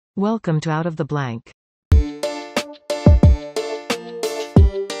Welcome to Out of the Blank.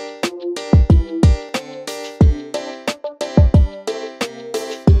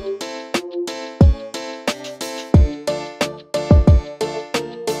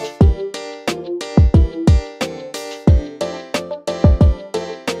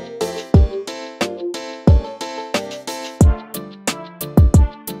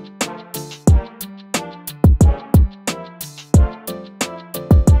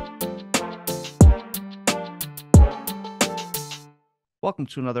 Welcome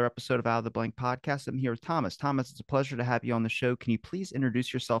to another episode of Out of the Blank podcast. I'm here with Thomas. Thomas, it's a pleasure to have you on the show. Can you please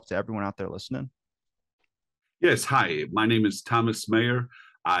introduce yourself to everyone out there listening? Yes, hi. My name is Thomas Maier.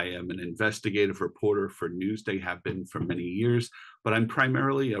 I am an investigative reporter for Newsday, have been for many years, but I'm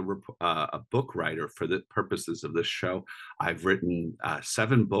primarily a book writer for the purposes of this show. I've written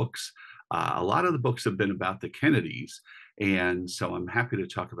 7 books. A lot of the books have been about the Kennedys, and so I'm happy to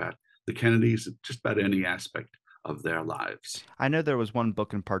talk about the Kennedys, just about any aspect of their lives. I know there was one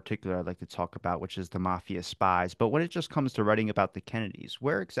book in particular I'd like to talk about, which is the Mafia Spies. But when it just comes to writing about the Kennedys,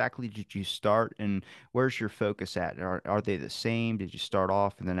 where exactly did you start and where's your focus at? Are they the same? Did you start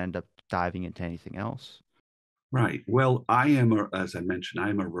off and then end up diving into anything else? Right. Well, as I mentioned, I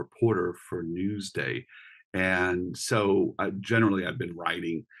am a reporter for Newsday. And so generally I've been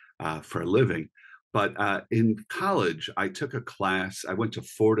writing for a living. But in college, I took a class. I went to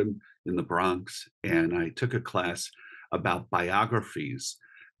Fordham in the Bronx, and I took a class about biographies,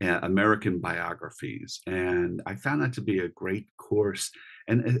 American biographies. And I found that to be a great course.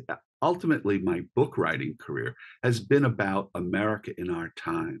 And ultimately, my book writing career has been about America in our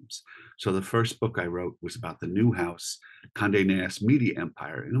times. So the first book I wrote was about the Newhouse, Condé Nast media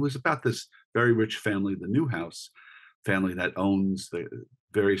empire. And it was about this very rich family, the Newhouse family that owns the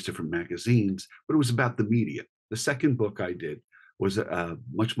various different magazines, but it was about the media. The second book I did was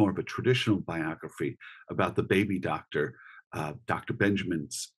much more of a traditional biography about the baby doctor, Dr. Benjamin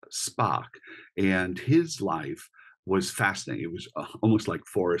Spock, and his life was fascinating. It was almost like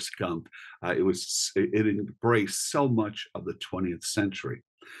Forrest Gump. It embraced so much of the 20th century.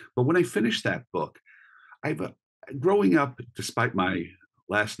 But when I finished that book, I've growing up, despite my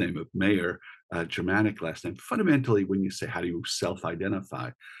last name of Maier, Germanic last name, fundamentally, when you say how do you self-identify,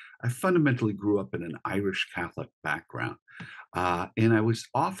 I fundamentally grew up in an Irish Catholic background. And I was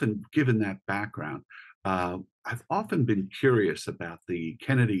often given that background. I've often been curious about the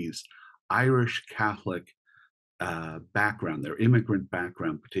Kennedys' Irish Catholic background, their immigrant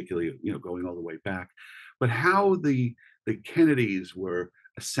background, particularly, going all the way back, but how the Kennedys were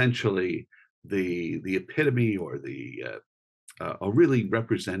essentially the epitome or really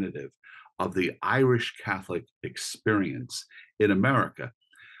representative of the Irish Catholic experience in America.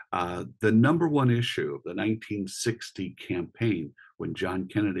 The number one issue of the 1960 campaign, when John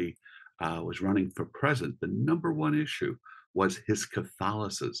Kennedy was running for president, the number one issue was his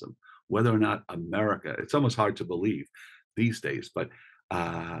Catholicism, whether or not America, it's almost hard to believe these days, but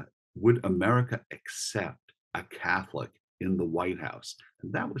would America accept a Catholic in the White House?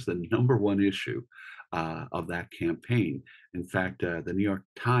 And that was the number one issue of that campaign. In fact, the New York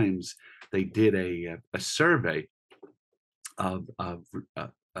Times, they did a survey of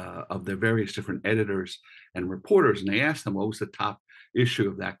their various different editors and reporters, and they asked them what was the top issue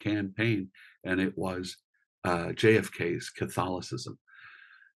of that campaign, and it was JFK's Catholicism.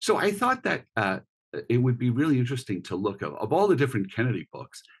 So I thought that it would be really interesting to look of all the different Kennedy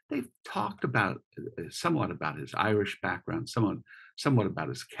books. They've talked about somewhat about his Irish background, somewhat about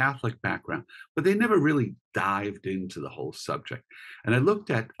his Catholic background, but they never really dived into the whole subject. And I looked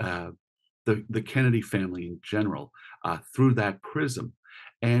at the Kennedy family in general through that prism.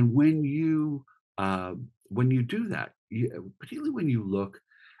 And when you do that, particularly when you look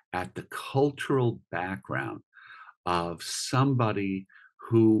at the cultural background of somebody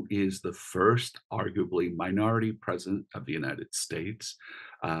who is the first, arguably, minority president of the United States.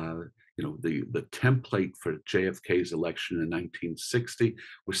 The template for JFK's election in 1960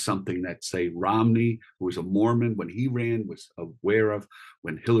 was something that, say, Romney, who was a Mormon when he ran, was aware of.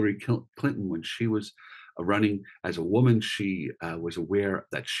 When Hillary Clinton, when she was running as a woman, she was aware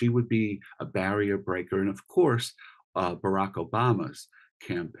that she would be a barrier breaker. And of course, Barack Obama's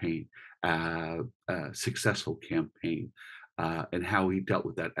campaign, successful campaign, and how he dealt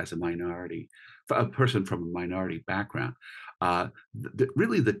with that as a person from a minority background.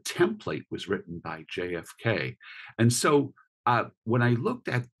 Really, the template was written by JFK. And so when I looked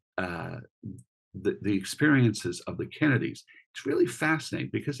at the experiences of the Kennedys, it's really fascinating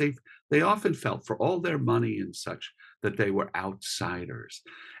because they often felt, for all their money and such, that they were outsiders.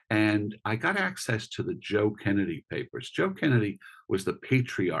 And I got access to the Joe Kennedy papers. Joe Kennedy was the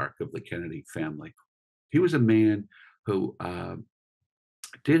patriarch of the Kennedy family. He was a man who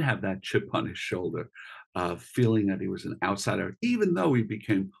did have that chip on his shoulder, feeling that he was an outsider, even though he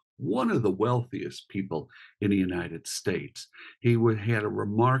became one of the wealthiest people in the United States. He had a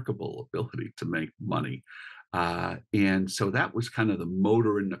remarkable ability to make money. And so that was kind of the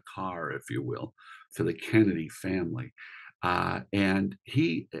motor in the car, if you will, for the Kennedy family. And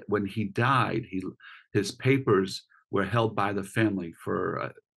when he died, his papers were held by the family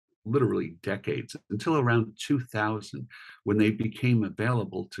for literally decades until around 2000 when they became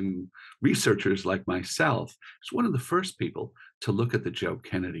available to researchers like myself. It's one of the first people to look at the Joe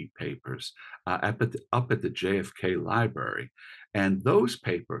Kennedy papers up at the JFK library. And those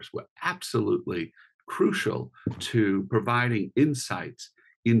papers were absolutely crucial to providing insights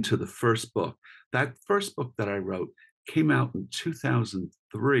into the first book. That first book that I wrote came out in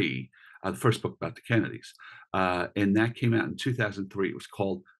 2003, the first book about the Kennedys. And that came out in 2003. It was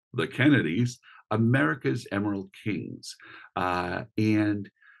called The Kennedys, America's Emerald Kings. And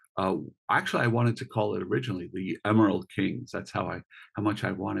actually, I wanted to call it originally the Emerald Kings. That's how much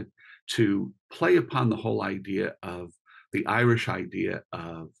I wanted to play upon the whole idea of the Irish idea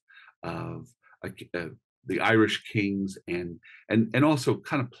of the Irish kings, and also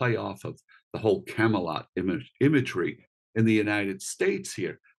kind of play off of the whole Camelot imagery in the United States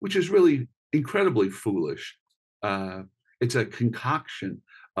here, which is really incredibly foolish. It's a concoction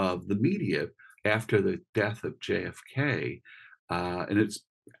of the media after the death of JFK, and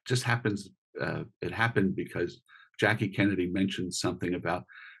just happens. It happened because Jackie Kennedy mentioned something about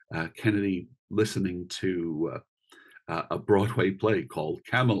Kennedy listening to a Broadway play called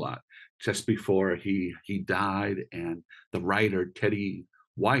Camelot just before he died, and the writer Teddy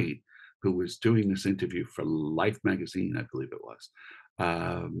White, who was doing this interview for Life magazine, I believe it was,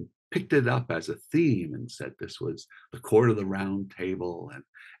 picked it up as a theme and said this was the court of the round table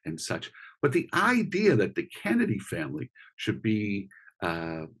and such. But the idea that the Kennedy family should be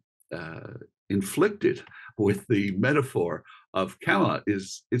inflicted with the metaphor of Camelot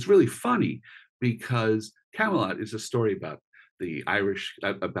is really funny, because Camelot is a story about the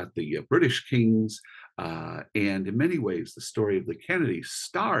British kings, and in many ways, the story of the Kennedys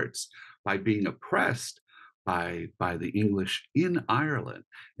starts by being oppressed by the English in Ireland.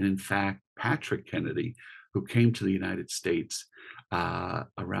 And in fact, Patrick Kennedy, who came to the United States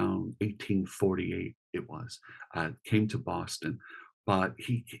around 1848, came to Boston. But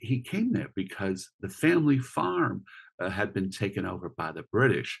he came there because the family farm had been taken over by the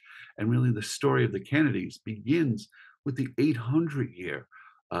British. And really, the story of the Kennedys begins with the 800-year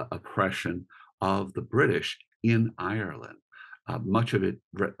oppression of the British in Ireland, much of it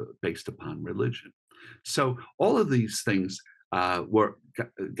based upon religion. So all of these things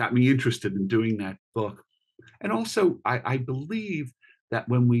got me interested in doing that book. And also, I believe that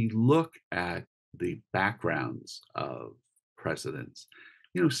when we look at the backgrounds of presidents,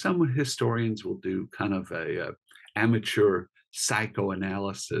 some historians will do kind of a amateur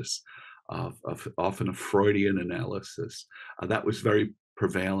psychoanalysis of often a Freudian analysis that was very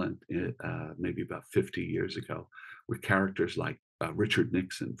prevalent maybe about 50 years ago with characters like Richard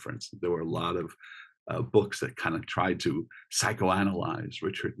Nixon, for instance. There were a lot of books that kind of tried to psychoanalyze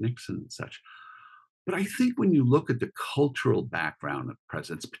Richard Nixon and such. But I think when you look at the cultural background of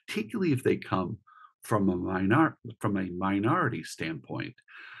presidents, particularly if they come from a minority standpoint,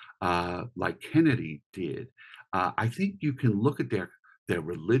 like Kennedy did, I think you can look at their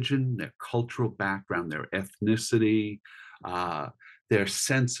religion, their cultural background, their ethnicity, their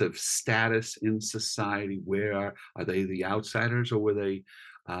sense of status in society. Where are they, the outsiders, or were they?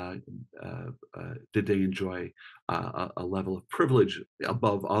 Did they enjoy a level of privilege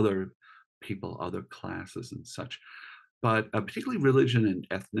above other people, other classes, and such? But particularly religion and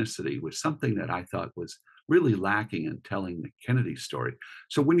ethnicity was something that I thought was really lacking in telling the Kennedy story.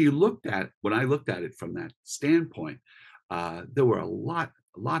 So when I looked at it from that standpoint, there were a lot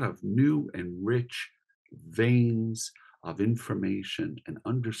of new and rich veins of information and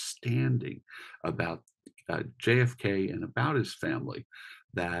understanding about JFK and about his family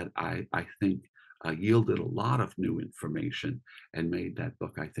that I think yielded a lot of new information and made that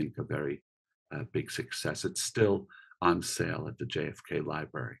book, I think, a very big success. It's still on sale at the JFK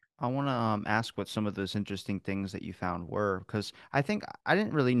library. I want to ask what some of those interesting things that you found were, because I think I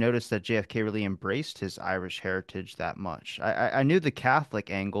didn't really notice that JFK really embraced his Irish heritage that much. I knew the Catholic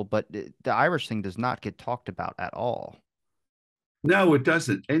angle, but the Irish thing does not get talked about at all. No, it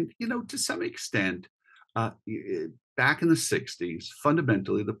doesn't. And, to some extent, back in the 60s,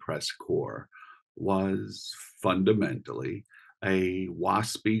 fundamentally, the press corps was fundamentally a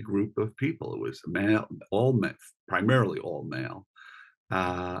waspy group of people. It was male, all men, primarily all male,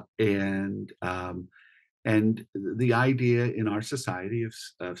 uh, and um, and the idea in our society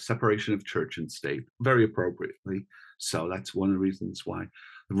of separation of church and state, very appropriately. So that's one of the reasons why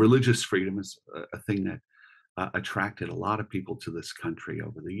religious freedom is a thing that attracted a lot of people to this country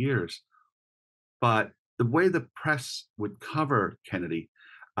over the years. But the way the press would cover Kennedy,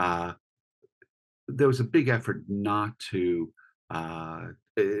 uh, there was a big effort not to.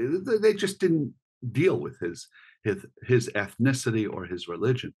 They just didn't deal with his ethnicity or his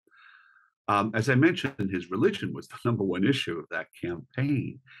religion. As I mentioned, his religion was the number one issue of that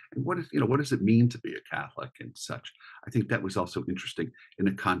campaign. And what does it mean to be a Catholic and such? I think that was also interesting in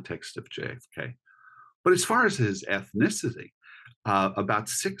the context of JFK. But as far as his ethnicity, about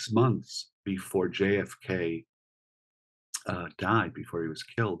 6 months before JFK died, before he was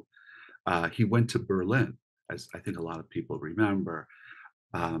killed, he went to Berlin, as I think a lot of people remember.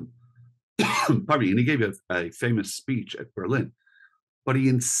 Um, pardon me, and he gave a famous speech at Berlin. But he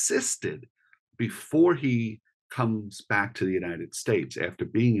insisted before he comes back to the United States after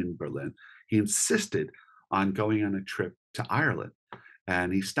being in Berlin, he insisted on going on a trip to Ireland.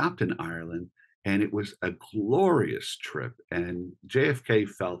 And he stopped in Ireland, and it was a glorious trip. And JFK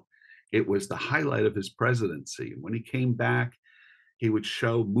felt it was the highlight of his presidency. And when he came back, he would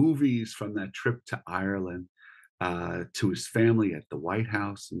show movies from that trip to Ireland to his family at the White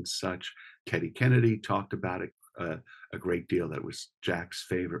House and such. Teddy Kennedy talked about it a great deal. That was Jack's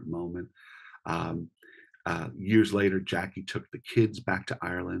favorite moment. Um, Years later, Jackie took the kids back to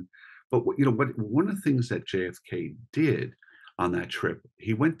Ireland. But one of the things that JFK did on that trip,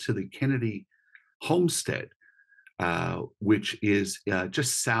 he went to the Kennedy homestead, which is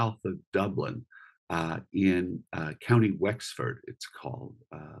just south of Dublin, in County Wexford. It's called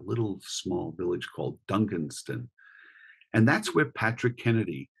a little small village called Duncanston, and that's where Patrick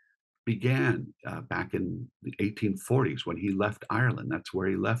Kennedy began back in the 1840s when he left Ireland. That's where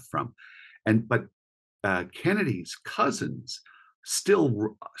he left from. But Kennedy's cousins still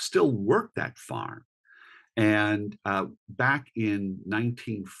worked that farm. And back in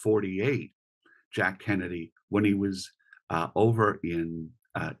 1948, Jack Kennedy, when he was over in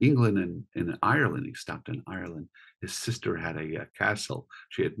England and in Ireland, he stopped in Ireland. His sister had a castle.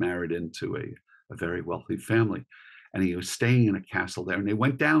 She had married into a very wealthy family, and he was staying in a castle there. And they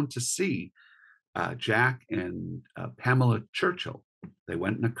went down to see Jack and Pamela Churchill. They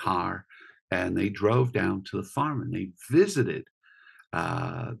went in a car and they drove down to the farm and they visited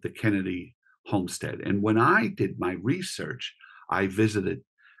the Kennedy homestead. And when I did my research, I visited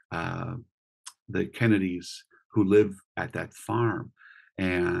uh, the Kennedys who live at that farm.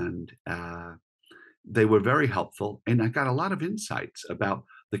 And they were very helpful. And I got a lot of insights about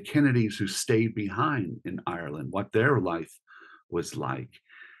the Kennedys who stayed behind in Ireland, what their life was like.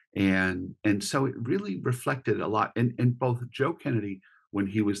 And so it really reflected a lot. And both Joe Kennedy, when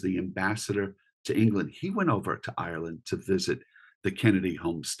he was the ambassador to England, he went over to Ireland to visit the Kennedy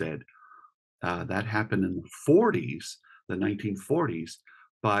homestead. That happened in the 40s, the 1940s.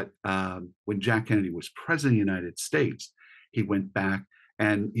 But when Jack Kennedy was president of the United States, he went back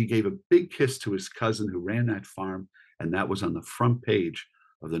and he gave a big kiss to his cousin who ran that farm. And that was on the front page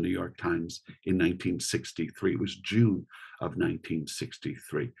of the New York Times in 1963. It was June of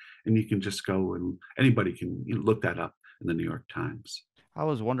 1963. And you can just go and anybody can look that up in the New York Times. I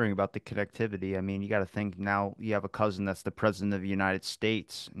was wondering about the connectivity. I mean, you got to think now you have a cousin that's the president of the United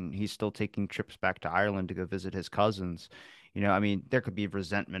States, and he's still taking trips back to Ireland to go visit his cousins. I mean, there could be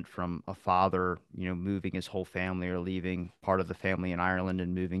resentment from a father, moving his whole family or leaving part of the family in Ireland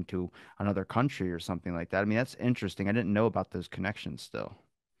and moving to another country or something like that. I mean, that's interesting. I didn't know about those connections still.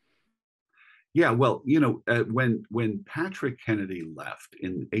 Yeah, well, when Patrick Kennedy left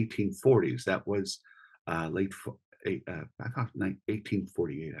in 1840s, that was I thought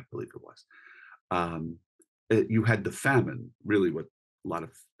 1848, I believe it was. Um, you had the famine, really what a lot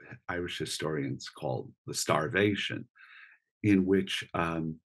of Irish historians call the starvation, in which a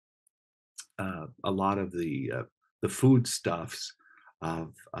lot of the foodstuffs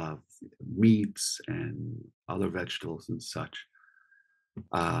of meats and other vegetables and such,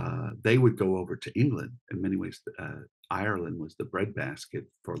 they would go over to England. In many ways, Ireland was the breadbasket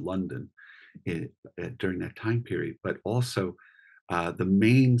for London during that time period. But also, the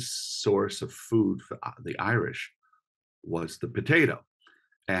main source of food for the Irish was the potato,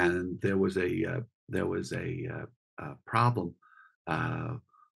 and there was a problem, uh,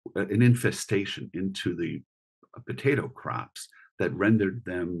 an infestation into the potato crops that rendered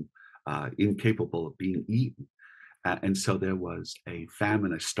them incapable of being eaten. And so there was a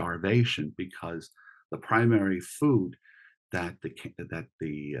famine, a starvation, because the primary food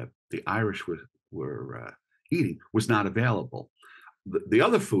the Irish were eating was not available. The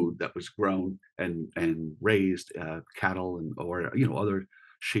other food that was grown and raised, cattle and or other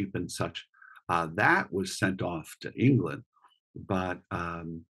sheep and such, that was sent off to England. But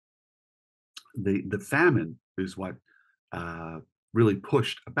the famine is what uh, really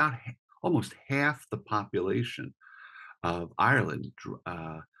pushed almost half the population of Ireland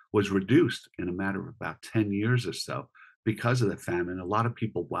was reduced in a matter of about 10 years or so because of the famine. A lot of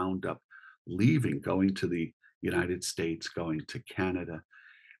people wound up leaving, going to the United States, going to Canada.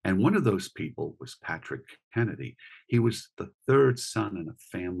 And one of those people was Patrick Kennedy. He was the third son in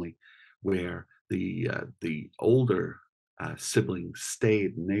a family where the older siblings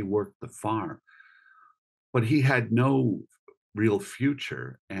stayed and they worked the farm, but he had no real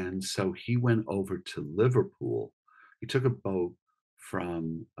future. And so he went over to Liverpool. He took a boat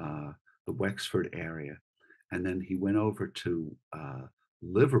from the Wexford area, and then he went over to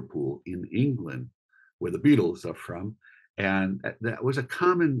Liverpool in England, where the Beatles are from. And that was a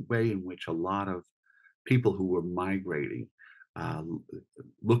common way in which a lot of people who were migrating, uh,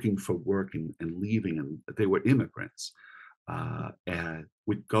 looking for work and leaving, and they were immigrants and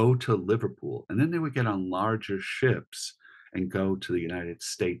would go to Liverpool, and then they would get on larger ships and go to the United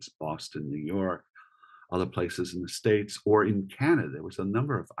States, Boston, New York, other places in the States, or in Canada. There was a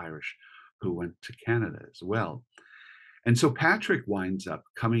number of Irish who went to Canada as well. And so Patrick winds up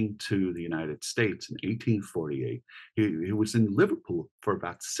coming to the United States in 1848. He was in Liverpool for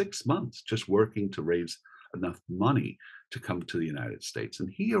about 6 months, just working to raise enough money to come to the United States. And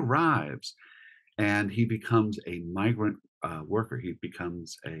he arrives and he becomes a migrant worker. He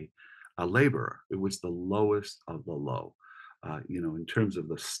becomes a laborer. It was the lowest of the low, in terms of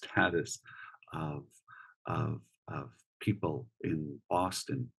the status of, of people in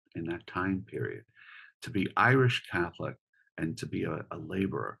Boston in that time period. To be Irish Catholic and to be a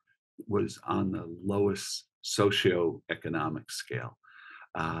laborer was on the lowest socioeconomic scale.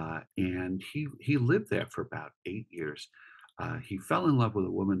 And he lived there for about 8 years. He fell in love with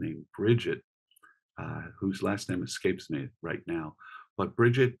a woman named Bridget, whose last name escapes me right now, but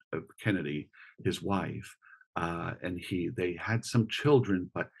Bridget Kennedy, his wife, and they had some children,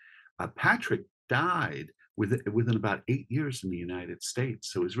 but Patrick died within about 8 years in the United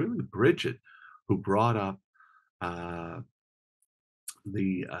States. So it was really Bridget who brought up uh,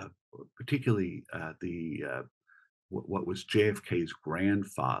 the particularly the what was JFK's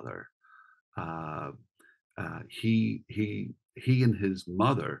grandfather. Uh, he and his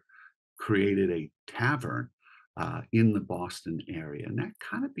mother created a tavern in the Boston area, and that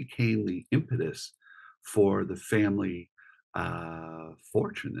kind of became the impetus for the family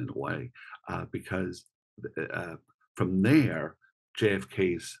fortune in a way, because uh, from there,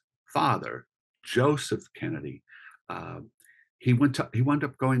 JFK's father, Joseph Kennedy, uh, he wound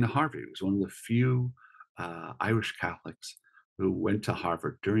up going to Harvard. He was one of the few Irish Catholics who went to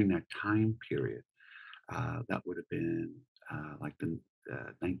Harvard during that time period. That would have been like the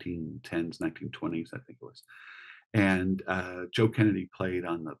 1910s, 1920s, I think it was. And Joe Kennedy played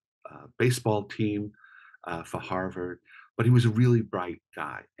on the baseball team for Harvard, but he was a really bright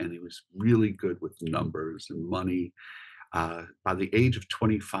guy and he was really good with numbers and money. By the age of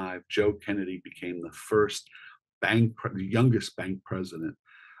 25, Joe Kennedy became the the youngest bank president,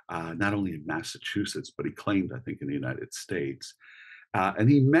 not only in Massachusetts, but he claimed, I think, in the United States. And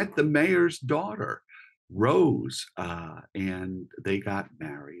he met the mayor's daughter, Rose, and they got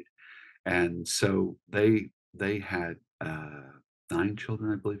married. And so they had 9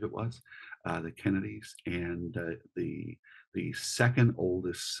 children, I believe it was, the Kennedys, and the second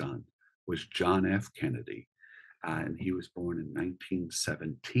oldest son was John F. Kennedy, and he was born in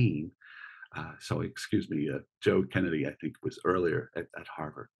 1917. So, excuse me, Joe Kennedy, I think, was earlier at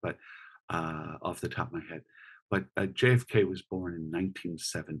Harvard, but off the top of my head. But JFK was born in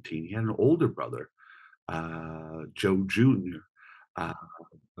 1917. He had an older brother, Joe Jr., uh,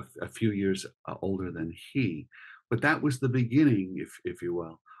 a few years older than he. But that was the beginning, if you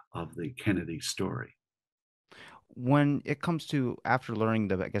will, of the Kennedy story. When it comes to after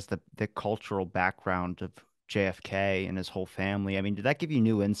learning I guess the cultural background of JFK and his whole family, I mean, did that give you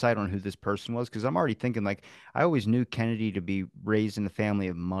new insight on who this person was? Because I'm already thinking like I always knew Kennedy to be raised in a family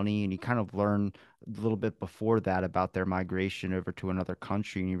of money, and you kind of learn a little bit before that about their migration over to another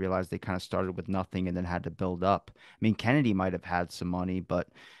country, and you realize they kind of started with nothing and then had to build up. I mean, Kennedy might have had some money, but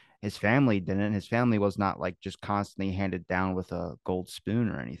his family didn't. His family was not like just constantly handed down with a gold spoon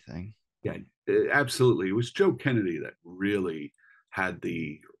or anything. Yeah, absolutely. It was Joe Kennedy that really had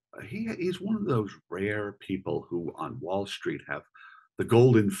he's one of those rare people who on Wall Street have the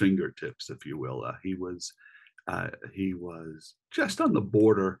golden fingertips, if you will. He was He was just on the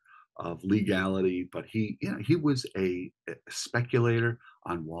border of legality, but he was a speculator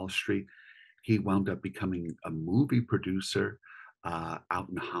on Wall Street. He wound up becoming a movie producer out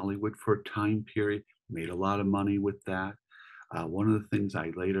in Hollywood for a time period, made a lot of money with that. One of the things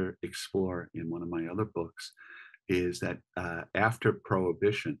I later explore in one of my other books is that after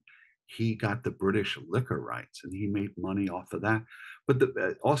Prohibition, he got the British liquor rights and he made money off of that. But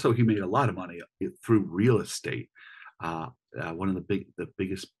also, he made a lot of money through real estate. Uh, One of the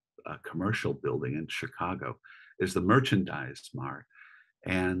biggest commercial building in Chicago is the Merchandise Mart,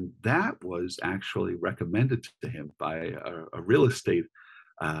 and that was actually recommended to him by a real estate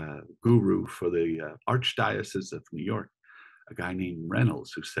guru for the Archdiocese of New York, a guy named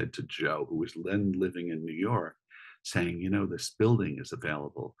Reynolds, who said to Joe, who was then living in New York, saying, this building is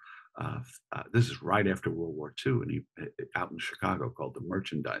available. This is right after World War II, and he out in Chicago, called the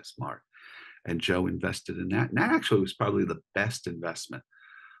Merchandise Mart. And Joe invested in that. And that actually was probably the best investment,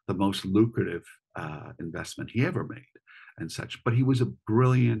 the most lucrative investment he ever made and such. But he was a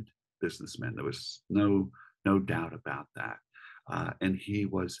brilliant businessman. There was no doubt about that. And he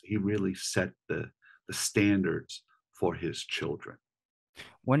really set the standards for his children.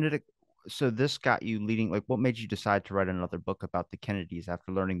 When did it, so this got you leading, like what made you decide to write another book about the Kennedys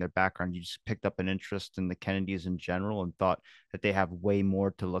after learning their background? You just picked up an interest in the Kennedys in general and thought that they have way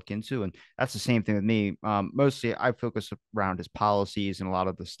more to look into. And that's the same thing with me. Mostly I focus around his policies and a lot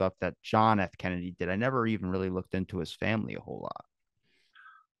of the stuff that John F. Kennedy did. I never even really looked into his family a whole lot.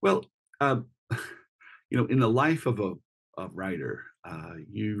 Well, um, in the life of a writer,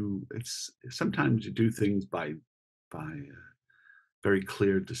 it's sometimes you do things by very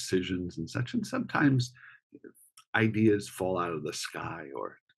clear decisions and such, and sometimes ideas fall out of the sky,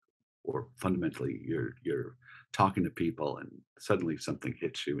 or fundamentally you're talking to people and suddenly something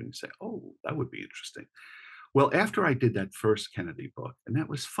hits you and you say, oh, that would be interesting. Well, after I did that first Kennedy book, and that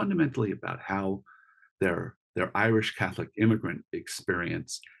was fundamentally about how their Irish Catholic immigrant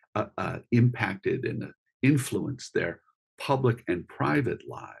experience impacted and influenced their public and private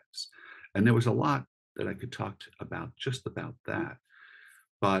lives, and there was a lot that I could talk about just about that.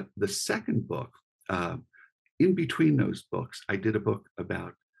 But the second book, uh, in between those books, I did a book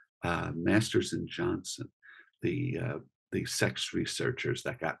about Masters and Johnson, the sex researchers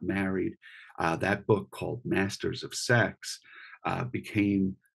that got married. That book, called Masters of Sex,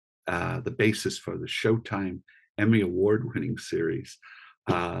 became the basis for the Showtime Emmy Award-winning series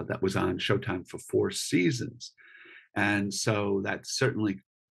that was on Showtime for 4 seasons. And so that certainly,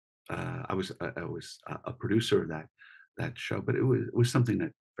 I was a producer of that show, but it was something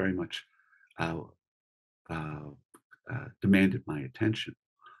that very much uh, uh, demanded my attention.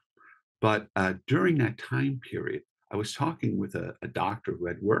 But during that time period, I was talking with a doctor who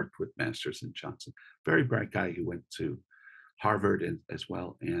had worked with Masters and Johnson, very bright guy who went to Harvard as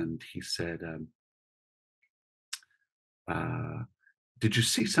well, and he said, uh, "Did you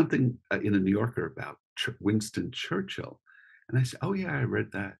see something in the New Yorker about Winston Churchill?" And I said, "Oh yeah, I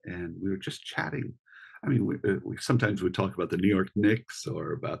read that." And we were just chatting. I mean, we sometimes would talk about the New York Knicks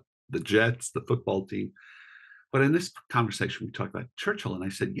or about the Jets, the football team. But in this conversation, we talked about Churchill, and I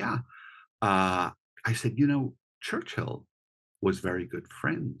said, "Yeah." Uh, I said, Churchill was very good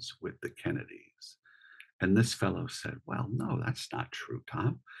friends with the Kennedys. And this fellow said, "Well, no, that's not true,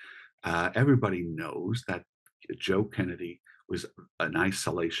 Tom. Everybody knows that Joe Kennedy was an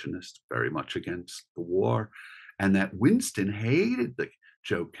isolationist, very much against the war, and that Winston hated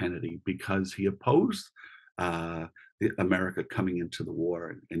Joe Kennedy because he opposed uh, America coming into the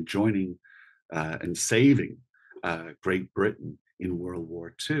war and joining and saving Great Britain in World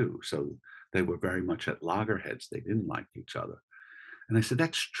War II. So they were very much at loggerheads. They didn't like each other." And I said,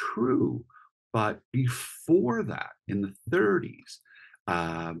 "That's true. But before that, in the 30s,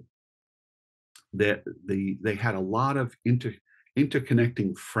 um, they had a lot of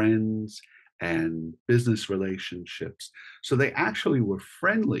interconnecting friends and business relationships. So they actually were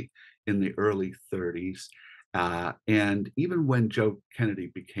friendly in the early 30s. And even when Joe Kennedy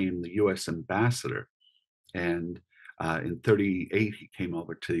became the US ambassador, and in 38, he came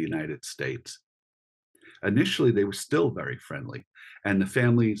over to the United States. Initially, they were still very friendly, and the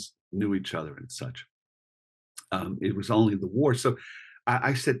families knew each other and such. It was only the war. So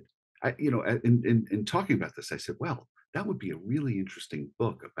I said, in talking about this, I said, well, that would be a really interesting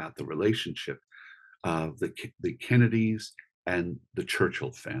book about the relationship of the Kennedys and the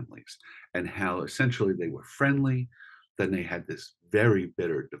Churchill families, and how essentially they were friendly. Then they had this very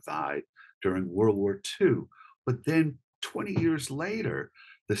bitter divide during World War II. But then 20 years later,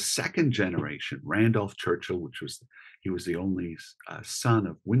 the second generation, Randolph Churchill, he was the only son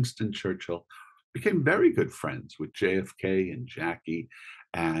of Winston Churchill, became very good friends with JFK and Jackie,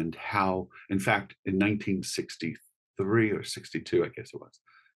 and how, in fact, in 1963 or 62, I guess it was,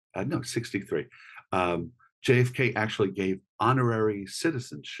 no, 63, um, JFK actually gave honorary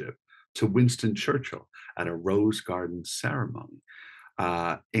citizenship to Winston Churchill at a Rose Garden ceremony.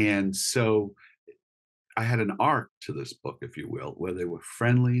 And so I had an arc to this book, if you will, where they were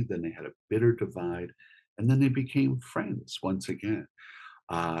friendly, then they had a bitter divide, and then they became friends once again.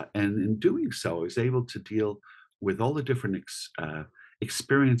 And in doing so, I was able to deal with all the different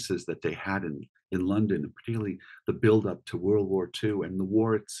experiences that they had in London, and particularly the build up to World War II and the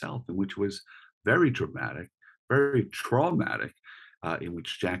war itself, and which was very dramatic, very traumatic, in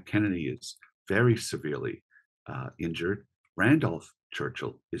which Jack Kennedy is very severely injured. Randolph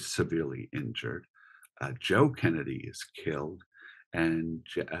Churchill is severely injured. Joe Kennedy is killed, and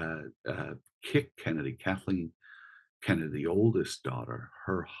Kit Kennedy, Kathleen Kennedy, the oldest daughter,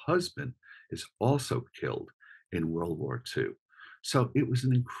 her husband is also killed in World War II. So it was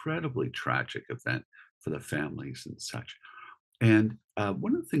an incredibly tragic event for the families and such. And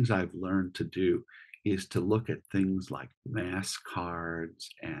one of the things I've learned to do is to look at things like mass cards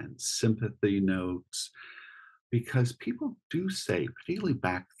and sympathy notes, because people do say, particularly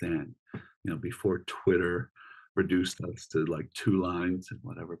back then, before Twitter reduced us to like two lines and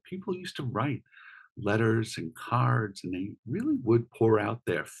whatever, people used to write letters and cards, and they really would pour out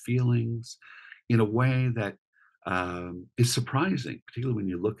their feelings in a way that is surprising, particularly when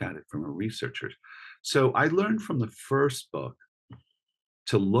you look at it from a researcher. So I learned from the first book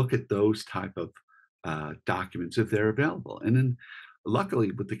to look at those type of documents if they're available. And then,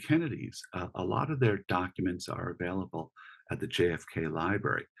 luckily, with the Kennedys, a lot of their documents are available at the JFK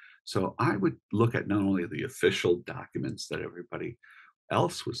Library. So I would look at not only the official documents that everybody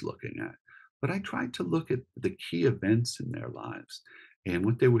else was looking at, but I tried to look at the key events in their lives and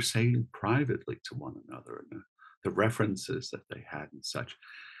what they were saying privately to one another, and the references that they had and such.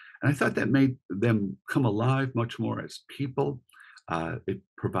 And I thought that made them come alive much more as people. It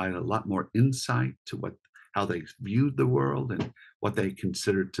provided a lot more insight to how they viewed the world and what they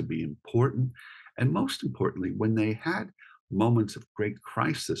considered to be important. And most importantly, when they had moments of great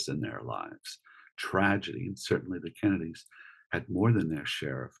crisis in their lives, tragedy, and certainly the Kennedys had more than their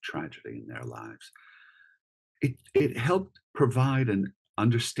share of tragedy in their lives, it helped provide an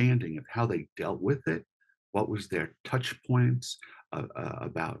understanding of how they dealt with it, what was their touch points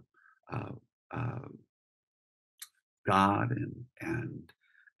about uh, uh, God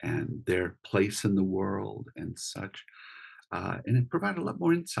and their place in the world and such. And it provided a lot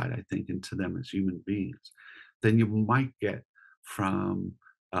more insight, I think, into them as human beings than you might get from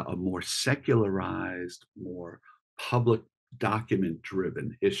a more secularized, more public document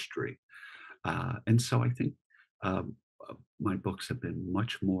driven history. And so I think my books have been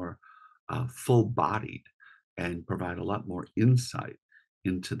much more full bodied and provide a lot more insight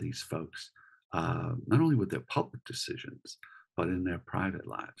into these folks, not only with their public decisions, but in their private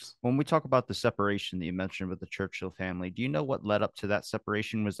lives. When we talk about the separation that you mentioned with the Churchill family, do you know what led up to that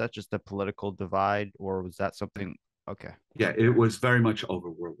separation? Was that just a political divide, or was that something? Okay. Yeah, it was very much over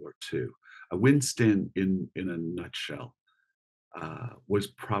World War II. Winston, in a nutshell, was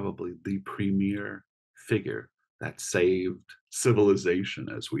probably the premier figure that saved civilization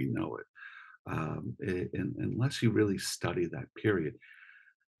as we know it. Unless you really study that period,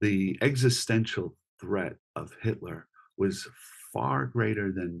 the existential threat of Hitler was far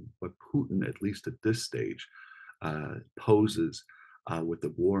greater than what Putin, at least at this stage, poses with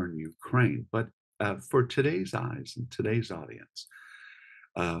the war in Ukraine. But for today's eyes and today's audience,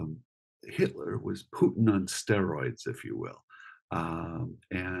 um, Hitler was Putin on steroids, if you will.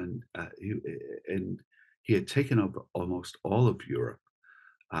 And he had taken over almost all of Europe.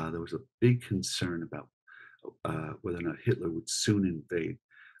 There was a big concern about whether or not Hitler would soon invade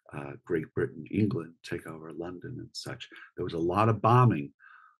Great Britain, England, take over London and such. There was a lot of bombing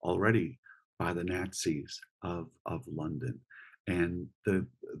already by the Nazis of London. And the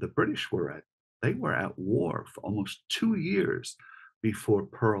British they were at war for almost 2 years before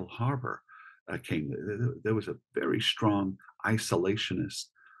Pearl Harbor came. There was a very strong isolationist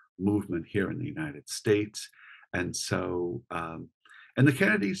movement here in the United States. And so, and the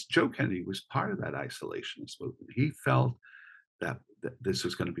Kennedys, Joe Kennedy was part of that isolationist movement. He felt that this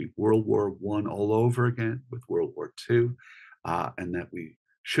was going to be World War One all over again with World War II, and that we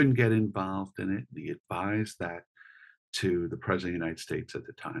shouldn't get involved in it. And he advised that to the President of the United States at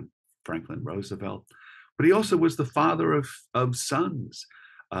the time, Franklin Roosevelt. But he also was the father of sons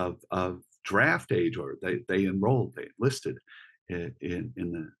of draft age, or they enrolled, they enlisted in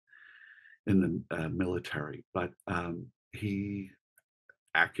the military. But he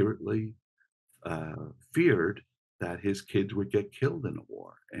accurately feared that his kids would get killed in a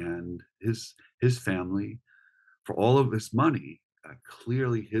war, and his family, for all of his money,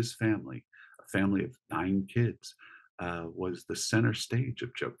 clearly his family, a family of 9 kids, was the center stage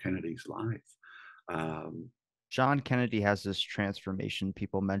of Joe Kennedy's life. Um, John Kennedy has this transformation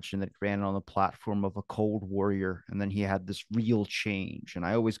people mention that ran on the platform of a cold warrior, and then he had this real change. And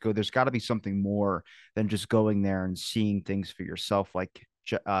I always go, there's got to be something more than just going there and seeing things for yourself, like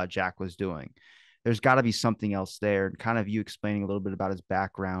Jack was doing. There's got to be something else there. And kind of you explaining a little bit about his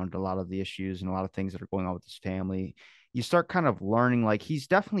background, a lot of the issues, and a lot of things that are going on with his family. You start kind of learning like he's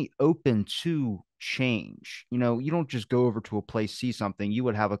definitely open to change. You know, you don't just go over to a place, see something, you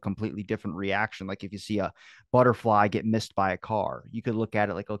would have a completely different reaction. Like if you see a butterfly get missed by a car. You could look at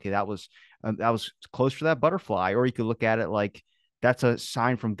it like, okay, that was close for that butterfly, or you could look at it like that's a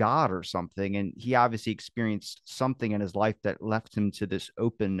sign from God or something. And he obviously experienced something in his life that left him to this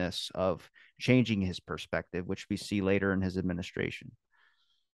openness of changing his perspective, which we see later in his administration.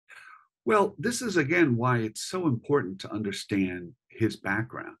 well, this is again why it's so important to understand his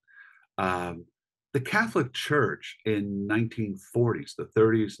background. Um, the Catholic Church in 1940s, the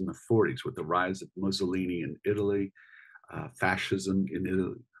 30s and the 40s, with the rise of Mussolini in Italy, fascism in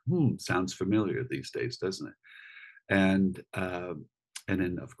Italy. Sounds familiar these days, doesn't it? And and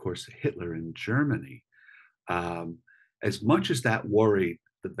then, of course, Hitler in Germany. Um, as much as that worried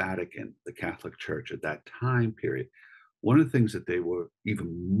the Vatican, the Catholic Church at that time period, one of the things that they were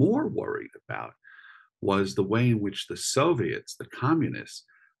even more worried about was the way in which the Soviets, the communists,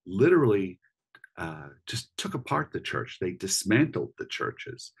 literally just took apart the church. They dismantled the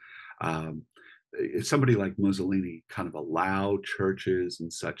churches. Um, Somebody like Mussolini kind of allowed churches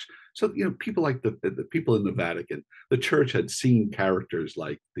and such. So, people like the people in the Vatican, the church had seen characters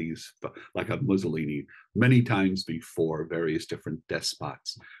like these, like a Mussolini, many times before, various different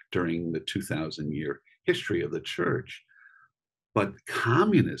despots during the 2,000-year history of the church. But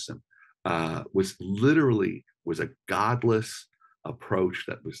communism was a godless approach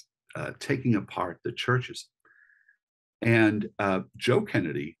that was taking apart the churches. And Joe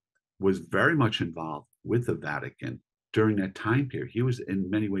Kennedy was very much involved with the Vatican during that time period. He was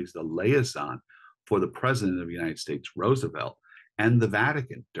in many ways the liaison for the president of the United States, Roosevelt, and the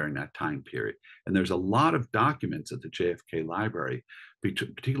Vatican during that time period. And there's a lot of documents at the JFK Library,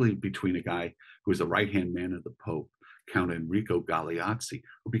 particularly between a guy who was the right-hand man of the Pope, Count Enrico Galeazzi,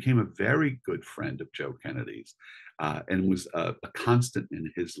 who became a very good friend of Joe Kennedy's and was a constant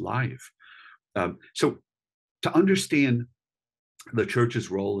in his life. So to understand the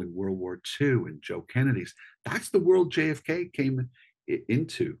church's role in World War II and Joe Kennedy's, that's the world JFK came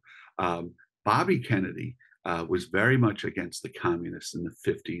into. Bobby Kennedy was very much against the communists in the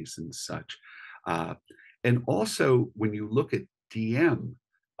 50s and such. And also, when you look at DM,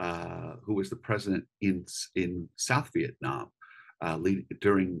 who was the president in South Vietnam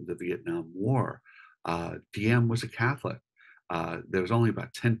during the Vietnam War, DM was a Catholic. There was only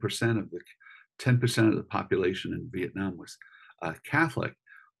about 10% of the population in Vietnam was Catholic,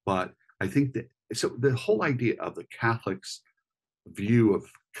 but I think that so the whole idea of the Catholics' view of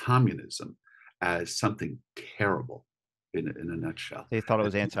communism as something terrible in a nutshell, They thought it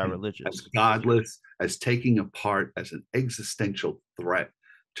as was something as anti-religious. godless, as taking apart, as an existential threat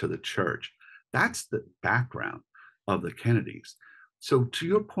to the church. That's the background of the Kennedys. So to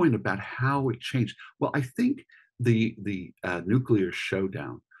your point about how it changed, well, I think the nuclear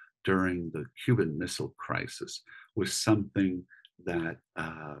showdown during the Cuban Missile Crisis was something that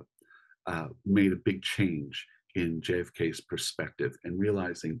made a big change in JFK's perspective and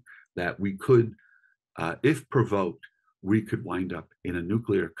realizing that we could, if provoked, we could wind up in a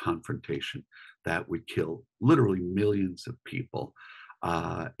nuclear confrontation that would kill literally millions of people.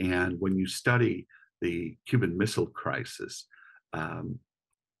 And when you study the Cuban Missile Crisis, um,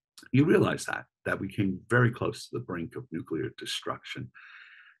 you realize that we came very close to the brink of nuclear destruction.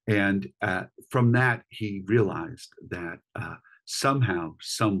 And from that, he realized that somehow,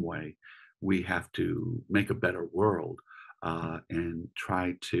 some way, we have to make a better world and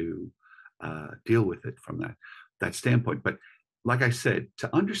try to deal with it from that standpoint. But like I said,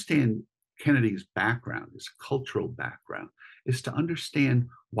 to understand Kennedy's background, his cultural background, is to understand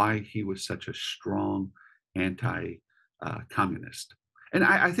why he was such a strong anti-communist. And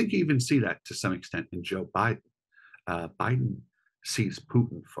I think you even see that to some extent in Joe Biden. Biden sees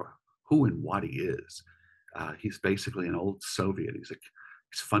Putin for who and what he is. He's basically an old Soviet. He's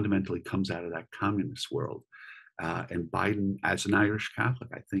fundamentally comes out of that communist world. And Biden, as an Irish Catholic,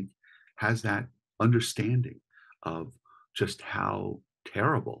 I think, has that understanding of just how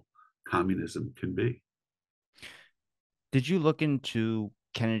terrible communism can be. Did you look into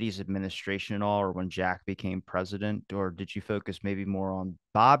Kennedy's administration at all, or when Jack became president, or did you focus maybe more on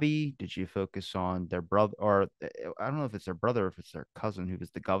Bobby? Did you focus on their brother, or I don't know if it's their brother or if it's their cousin who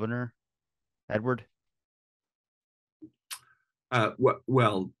was the governor, Edward?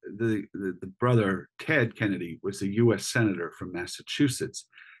 Well, the brother Ted Kennedy was a U.S. senator from Massachusetts,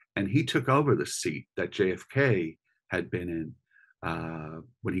 and he took over the seat that JFK had been in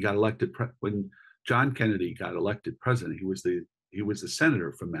when he got elected. When John Kennedy got elected president, he was the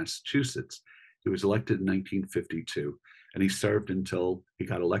senator from Massachusetts. He was elected in 1952, and he served until he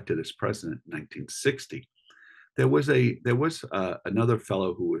got elected as president in 1960. There was another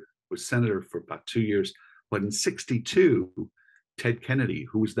fellow who was senator for about 2 years, but in '62, Ted Kennedy,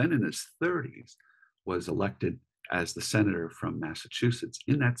 who was then in his 30s, was elected as the senator from Massachusetts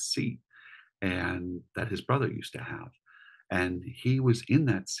in that seat, and that his brother used to have. And he was in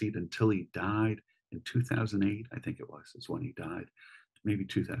that seat until he died in 2008. I think it was, is when he died, maybe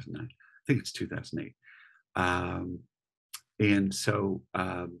 2009. I think it's 2008. And so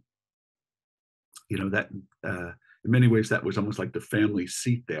that in many ways that was almost like the family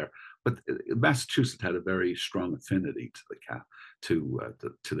seat there. But Massachusetts had a very strong affinity to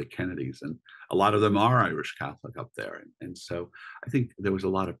the Kennedys, and a lot of them are Irish Catholic up there. And so I think there was a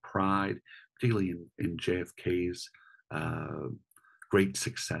lot of pride, particularly in JFK's great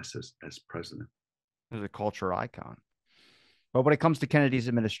success as president. As a culture icon. But when it comes to Kennedy's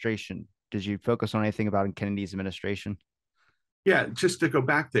administration, did you focus on anything about Kennedy's administration? Yeah, just to go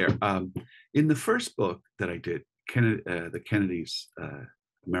back there, in the first book that I did, the Kennedys,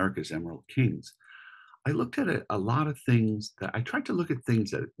 America's Emerald Kings, I looked at a lot of things that I tried to look at things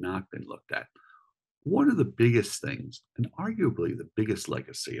that had not been looked at. One of the biggest things, and arguably the biggest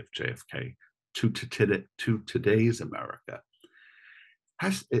legacy of JFK to today's America,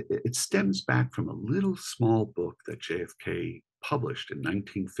 it stems back from a little small book that JFK published in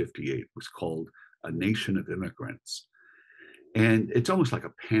 1958. It was called A Nation of Immigrants. And it's almost like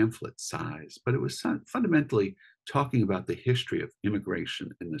a pamphlet size, but it was fundamentally talking about the history of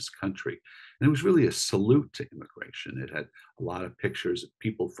immigration in this country. And it was really a salute to immigration. It had a lot of pictures of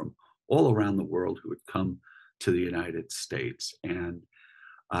people from all around the world who had come to the United States. And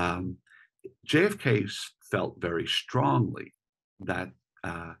JFK felt very strongly that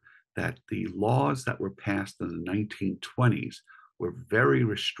that the laws that were passed in the 1920s were very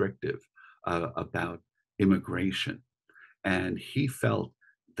restrictive about immigration, and he felt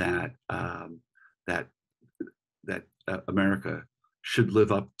that America should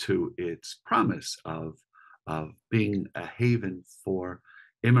live up to its promise of being a haven for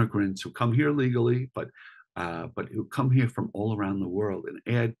immigrants who come here legally, but who come here from all around the world and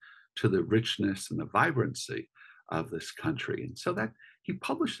add to the richness and the vibrancy of this country. And so that he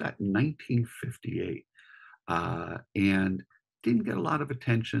published that in 1958, and didn't get a lot of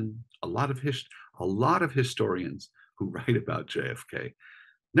attention. A lot of historians who write about JFK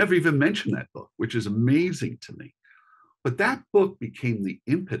never even mention that book, which is amazing to me. But that book became the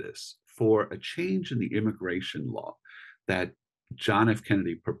impetus for a change in the immigration law that John F.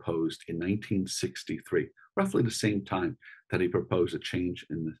 Kennedy proposed in 1963, roughly the same time that he proposed a change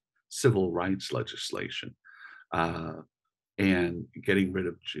in the civil rights legislation, and getting rid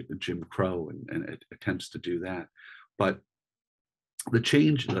of Jim Crow and attempts to do that. But the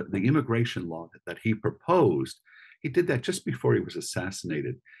immigration law that he proposed, he did that just before he was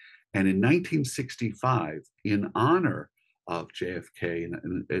assassinated. And in 1965, in honor of JFK,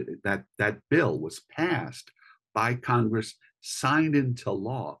 and that bill was passed by Congress, signed into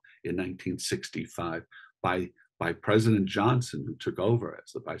law in 1965 by President Johnson, who took over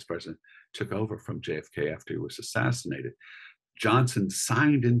as the vice president, took over from JFK after he was assassinated. Johnson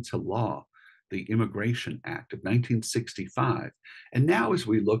signed into law the Immigration Act of 1965. And now as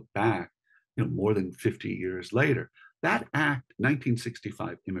we look back, more than 50 years later, that act,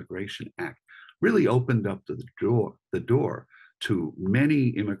 1965 Immigration Act, really opened up the door to many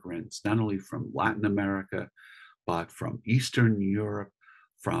immigrants, not only from Latin America, but from Eastern Europe,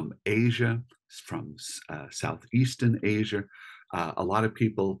 from Asia, from Southeastern Asia, a lot of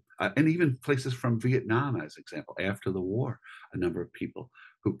people, and even places from Vietnam, as example, after the war, a number of people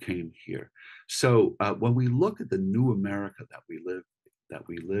who came here. So when we look at the new America that we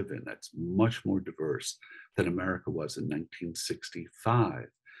live in, that's much more diverse than America was in 1965.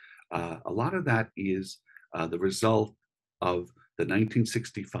 A lot of that is the result of the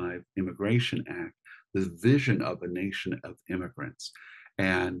 1965 Immigration Act, the vision of a nation of immigrants,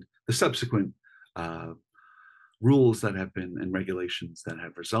 and the subsequent rules that have been and regulations that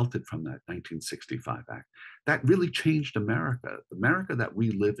have resulted from that 1965 Act. That really changed America. The America that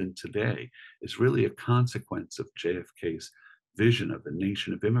we live in today is really a consequence of JFK's vision of the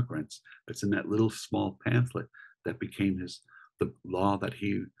nation of immigrants that's in that little small pamphlet that became the law that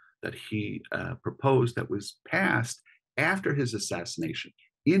he proposed, that was passed after his assassination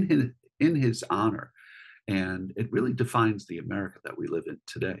in his honor. And it really defines the America that we live in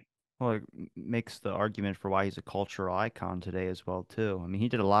today. Well, it makes the argument for why he's a cultural icon today as well, too. I mean, he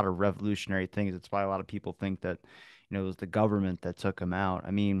did a lot of revolutionary things. It's why a lot of people think that, it was the government that took him out.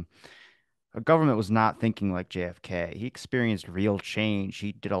 I mean, a government was not thinking like JFK. He experienced real change.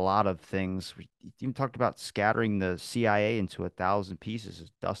 He did a lot of things. He even talked about scattering the CIA into 1,000 pieces as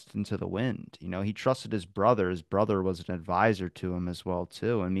dust into the wind. He trusted his brother. His brother was an advisor to him as well,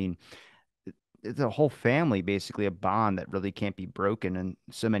 too. I mean, it's a whole family, basically a bond that really can't be broken in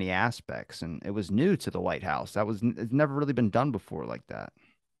so many aspects. And it was new to the White House. It's never really been done before like that.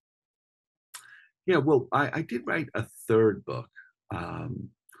 Yeah, well, I did write a third book um,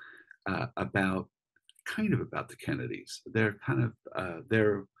 about about the Kennedys. They're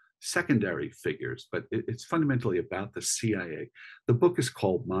secondary figures, but it's fundamentally about the CIA. The book is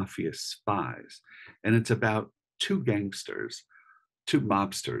called Mafia Spies, and it's about two gangsters, two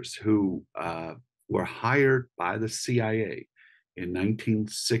mobsters who were hired by the CIA in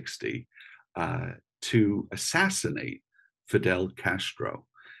 1960 to assassinate Fidel Castro.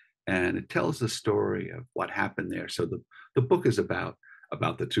 And it tells the story of what happened there. So the book is about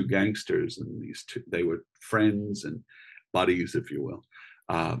the two gangsters, and these two, they were friends and buddies, if you will,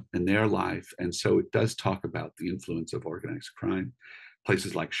 in their life. And so it does talk about the influence of organized crime,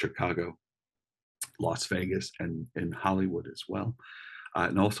 places like Chicago, Las Vegas, and in Hollywood as well,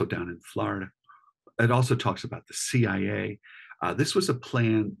 and also down in Florida. It also talks about the CIA. This was a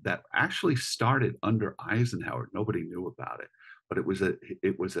plan that actually started under Eisenhower. Nobody knew about it, but uh,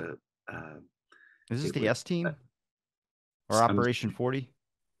 Is this it the was. S team or I'm, Operation 40?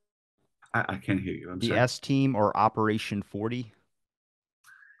 I can't hear you. I'm The sorry. S team or Operation 40?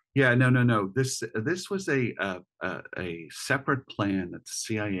 Yeah, no. This was a separate plan that the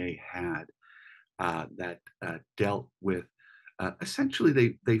CIA had that dealt with.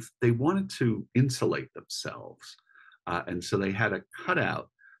 Essentially, they wanted to insulate themselves, and so they had a cutout.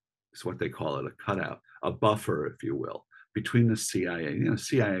 Is what they call it, a cutout, a buffer, if you will, between the CIA.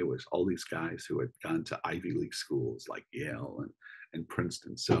 CIA was all these guys who had gone to Ivy League schools like Yale and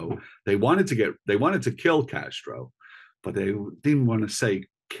Princeton. So they wanted to kill Castro, but they didn't want to say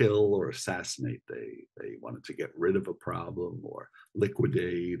kill or assassinate. They wanted to get rid of a problem or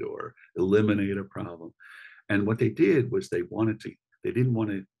liquidate or eliminate a problem. And what they did was they didn't want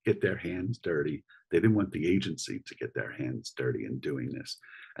to get their hands dirty. They didn't want the agency to get their hands dirty in doing this.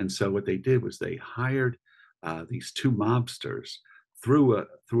 And so what they did was they hired these two mobsters through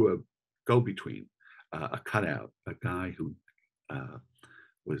a go-between, a cutout, a guy who uh,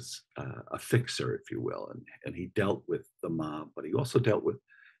 was a fixer, if you will, and he dealt with the mob, but he also dealt with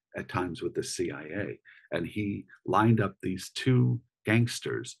at times with the CIA. And he lined up these two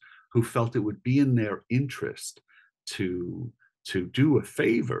gangsters who felt it would be in their interest to do a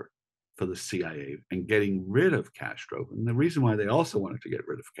favor for the CIA and getting rid of Castro. And the reason why they also wanted to get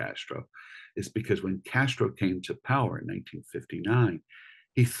rid of Castro is because when Castro came to power in 1959,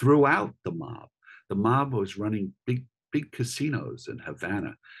 he threw out the mob. The mob was running big casinos in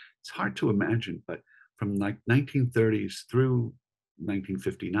Havana. It's hard to imagine, but from like 1930s through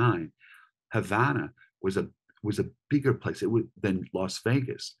 1959, Havana was a bigger place than Las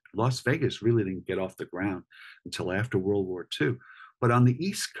Vegas. Las Vegas really didn't get off the ground until after World War II. But on the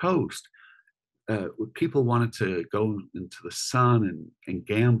East Coast, people wanted to go into the sun and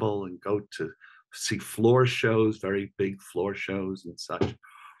gamble and go to see floor shows, very big floor shows and such.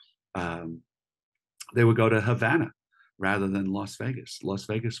 Um, they would go to Havana rather than Las Vegas. Las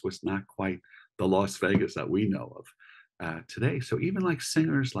Vegas was not quite the Las Vegas that we know of today. So even like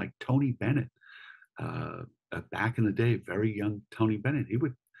singers like Tony Bennett, back in the day, very young Tony Bennett,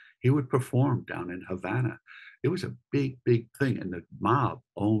 he would perform down in Havana. It was a big thing, and the mob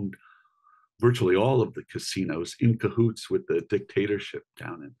owned virtually all of the casinos, in cahoots with the dictatorship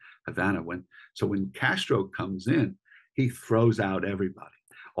down in Havana. When Castro comes in, he throws out everybody,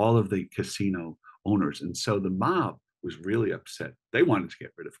 all of the casino owners, and so the mob was really upset. They wanted to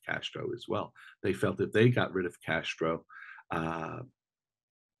get rid of Castro as well. They felt if they got rid of Castro, uh,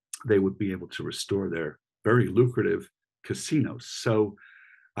 they would be able to restore their very lucrative casinos. So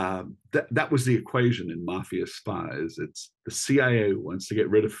that was the equation in Mafia Spies. It's the CIA wants to get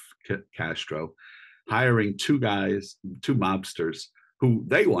rid of Castro, hiring two mobsters who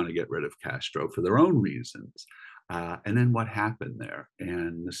they want to get rid of Castro for their own reasons. And then what happened there?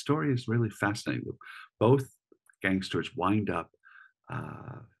 And the story is really fascinating. Both gangsters wind up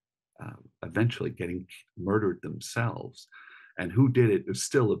eventually getting murdered themselves. and who did it is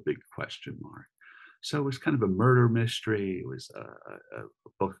still a big question mark. So it was kind of a murder mystery. It was a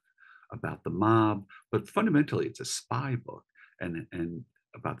book about the mob, but fundamentally it's a spy book, and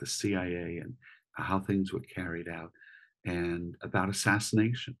about the CIA and how things were carried out, and about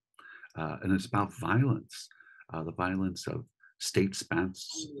assassination, and it's about violence, the violence of state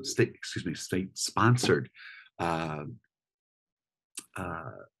sponsored uh,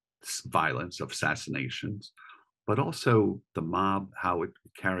 uh, violence of assassinations, but also the mob, how it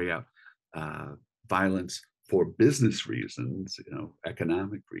would carry out uh, violence for business reasons,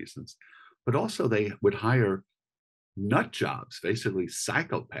 economic reasons, but also they would hire nut jobs, basically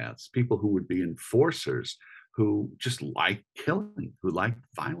psychopaths, people who would be enforcers, who just like killing, who like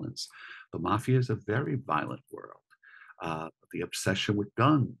violence. The mafia is a very violent world. The obsession with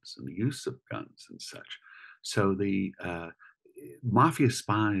guns and the use of guns and such. So the Mafia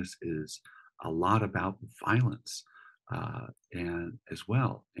Spies is a lot about violence, and as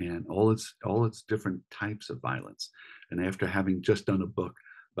well, and all its different types of violence. And after having just done a book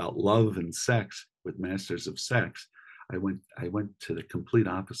about love and sex with Masters of Sex, I went to the complete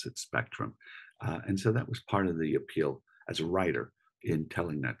opposite spectrum, and so that was part of the appeal as a writer in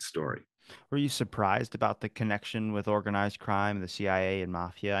telling that story. Were you surprised about the connection with organized crime, the CIA and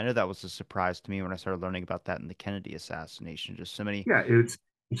mafia? I know that was a surprise to me when I started learning about that in the Kennedy assassination. Just so many. Yeah,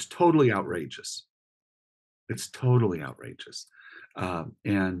 it's totally outrageous. It's totally outrageous,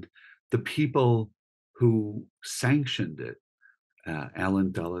 and the people who sanctioned it,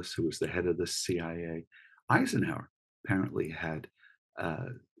 Alan Dulles, who was the head of the CIA, Eisenhower apparently had uh,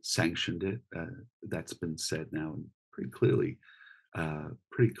 sanctioned it. That's been said now and pretty clearly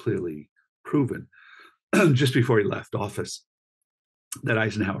proven just before he left office, that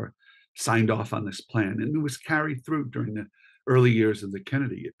Eisenhower signed off on this plan, and it was carried through during the early years of the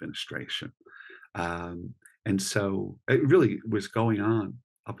Kennedy administration. Um, and so it really was going on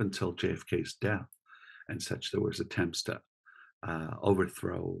up until JFK's death and such. There was attempts to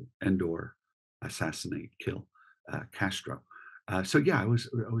overthrow and/or assassinate, kill Castro. So yeah, I was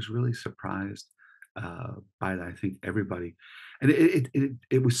really surprised by that. I think everybody, and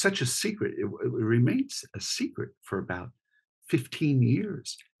it was such a secret. It remains a secret for about 15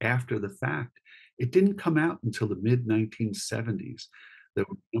 years after the fact. It didn't come out until the mid 1970s. There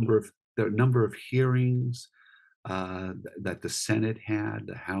were a number of hearings that the Senate had,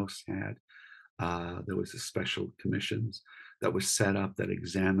 the House had. There was a special commissions that was set up that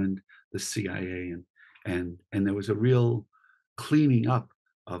examined the CIA, and there was a real cleaning up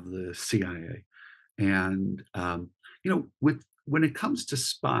of the CIA. And with when it comes to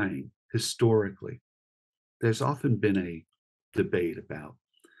spying historically, there's often been a debate about,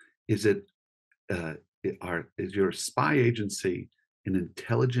 is it uh, is your spy agency an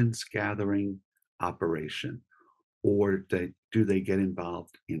intelligence gathering operation, or do they get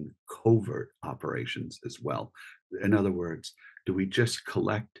involved in covert operations as well? In other words, do we just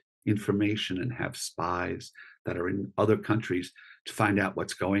collect information and have spies that are in other countries to find out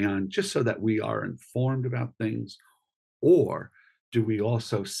what's going on just so that we are informed about things? Or do we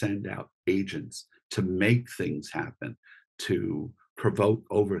also send out agents to make things happen, to provoke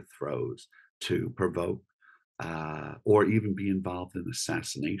overthrows, to provoke or even be involved in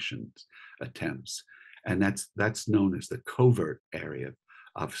assassinations attempts? And that's known as the covert area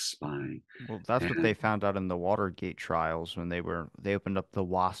of spying. Well, that's what And they found out in the Watergate trials when they opened up the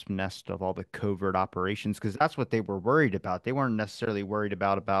wasp nest of all the covert operations because that's what they were worried about. They weren't necessarily worried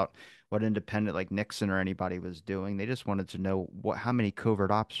about what independent like Nixon or anybody was doing. They just wanted to know how many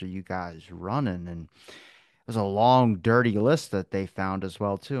covert ops are you guys running, and was a long, dirty list that they found as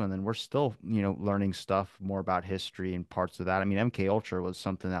well too. And then we're still, learning stuff more about history and parts of that. I mean, MK Ultra was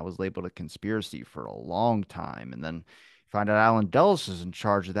something that was labeled a conspiracy for a long time, and then you find out Alan Dulles is in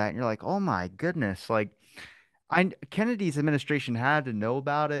charge of that, and you're like, oh my goodness, like. Kennedy's administration had to know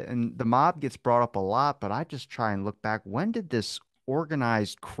about it, and the mob gets brought up a lot, but I just try and look back. When did this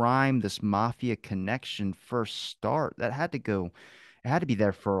organized crime, this mafia connection first start? It had to be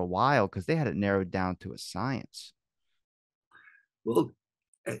there for a while because they had it narrowed down to a science. well,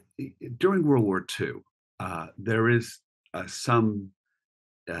 during World War II, there is some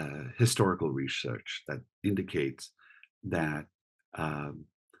historical research that indicates that um,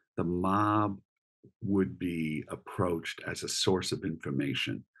 the mob would be approached as a source of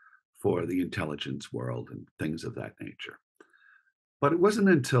information for the intelligence world and things of that nature. But it wasn't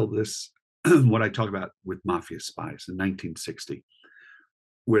until this, what I talk about with Mafia Spies in 1960,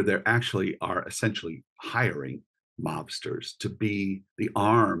 where they actually are essentially hiring mobsters to be the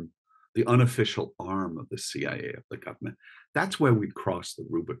unofficial arm of the CIA, of the government. That's where we cross the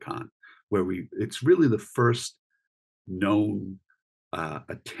Rubicon, where it's really the first known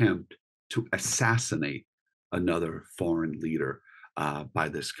attempt to assassinate another foreign leader by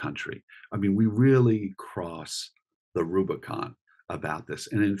this country. I mean, we really cross the Rubicon about this.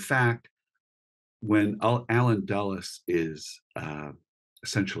 And in fact, when Alan Dulles is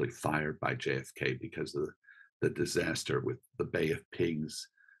essentially fired by JFK because of the disaster with the Bay of Pigs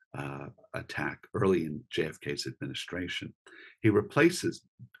attack early in JFK's administration, he replaces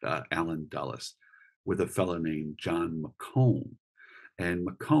Alan Dulles with a fellow named John McCone. And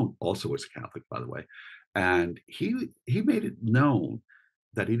McCone also was a Catholic, by the way. And he made it known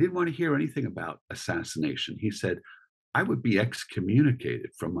that he didn't want to hear anything about assassination. He said, I would be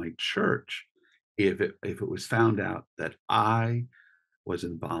excommunicated from my church if it was found out that I was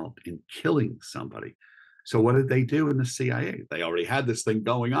involved in killing somebody. So what did they do in the CIA? They already had this thing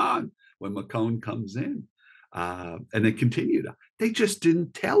going on when McCone comes in, and they continued. They just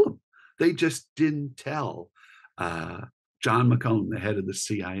didn't tell him. They just didn't tell uh, John McCone, the head of the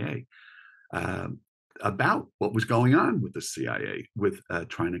CIA, um, about what was going on with the CIA with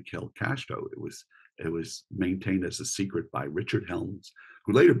trying to kill Castro. It was maintained as a secret by Richard Helms,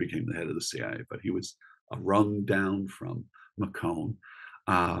 who later became the head of the CIA, but he was a rung down from McCone.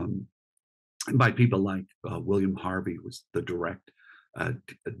 Um, and by people like William Harvey, was the direct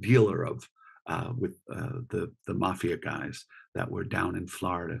dealer of with the mafia guys that were down in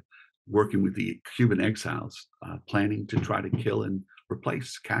Florida, working with the Cuban exiles, planning to try to kill and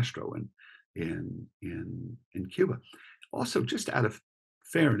replace Castro in Cuba. Also, just out of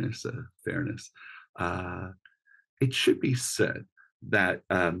fairness, uh, it should be said that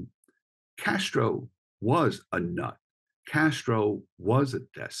Castro was a nut. Castro was a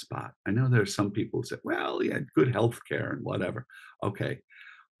despot. I know there are some people who say, well, he had good health care and whatever. Okay.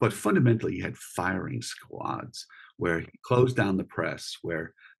 But fundamentally, he had firing squads where he closed down the press,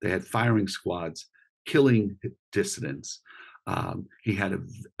 where they had firing squads killing dissidents. He had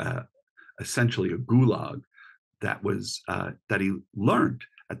essentially a gulag that he learned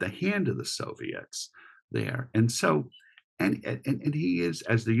at the hand of the Soviets there. And so, and he is,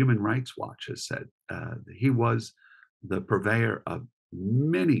 as the Human Rights Watch has said, he was the purveyor of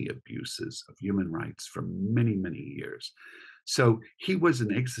many abuses of human rights for many, many years. So he was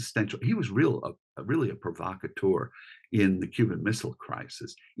an existential, he was really a provocateur in the Cuban Missile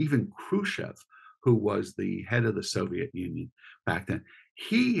Crisis. Even Khrushchev, who was the head of the Soviet Union back then,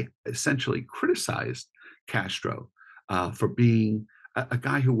 he essentially criticized Castro for being a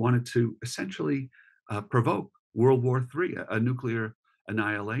guy who wanted to essentially provoke World War III, a nuclear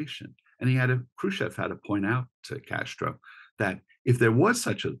annihilation. And Khrushchev had to point out to Castro that if there was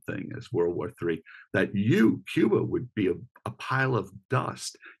such a thing as World War III, that Cuba, would be a pile of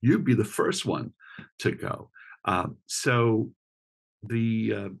dust. You'd be the first one to go. So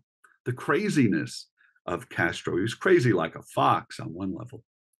the craziness of Castro, he was crazy like a fox on one level.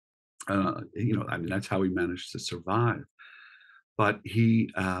 I mean, that's how he managed to survive. But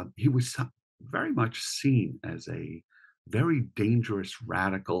he was very much seen as a very dangerous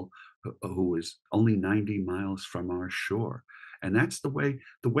radical who was only 90 miles from our shore. And that's the way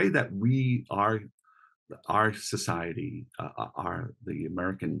that our society, the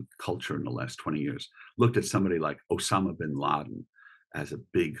American culture in the last 20 years looked at somebody like Osama bin Laden as a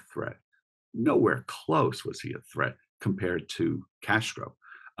big threat. Nowhere close was he a threat compared to Castro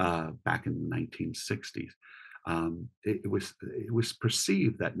back in the 1960s. It was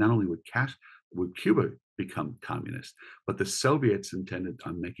perceived that not only would Cuba become communist, but the Soviets intended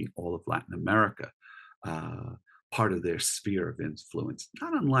on making all of Latin America part of their sphere of influence,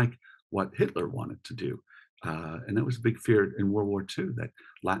 not unlike what Hitler wanted to do. And that was a big fear in World War II, that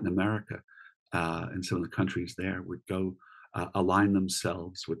Latin America and some of the countries there would go align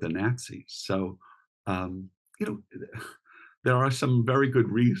themselves with the Nazis. So, um, you know, there are some very good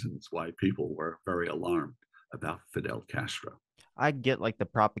reasons why people were very alarmed about Fidel Castro. I get like the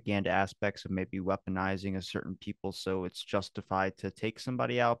propaganda aspects of maybe weaponizing a certain people so it's justified to take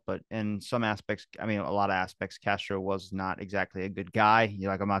somebody out, but in some aspects, I mean, a lot of aspects, Castro was not exactly a good guy.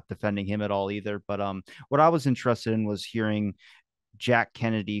 Like, I'm not defending him at all either. But what I was interested in was hearing Jack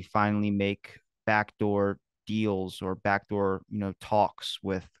Kennedy finally make backdoor deals or backdoor, talks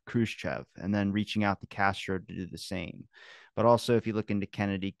with Khrushchev, and then reaching out to Castro to do the same. But also, if you look into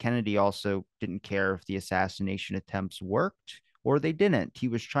Kennedy, Kennedy also didn't care if the assassination attempts worked or they didn't. He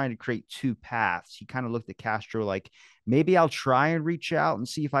was trying to create two paths. He kind of looked at Castro like, maybe I'll try and reach out and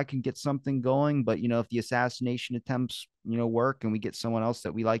see if I can get something going. But, if the assassination attempts, work and we get someone else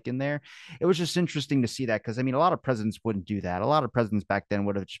that we like in there, it was just interesting to see that. Cause I mean, a lot of presidents wouldn't do that. A lot of presidents back then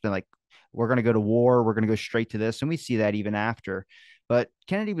would have just been like, we're going to go to war. We're going to go straight to this. And we see that even after. But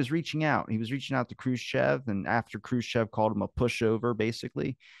Kennedy was reaching out. He was reaching out to Khrushchev, and after Khrushchev called him a pushover,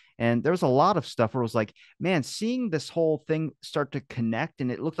 basically. And there was a lot of stuff where it was like, man, seeing this whole thing start to connect,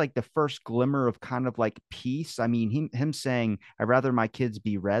 and it looked like the first glimmer of kind of like peace. I mean, him saying, "I'd rather my kids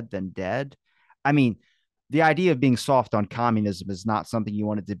be red than dead." I mean, the idea of being soft on communism is not something you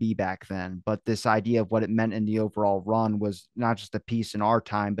wanted to be back then. But this idea of what it meant in the overall run was not just a peace in our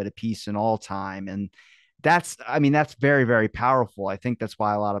time, but a peace in all time. And I mean, that's very, very powerful. I think that's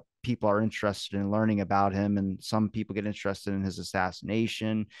why a lot of people are interested in learning about him. And some people get interested in his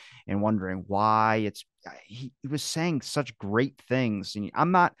assassination and wondering why. He was saying such great things. And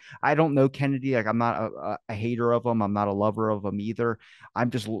I don't know Kennedy. Like, I'm not a hater of him. I'm not a lover of him either. I'm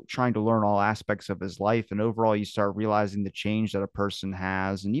just trying to learn all aspects of his life. And overall, you start realizing the change that a person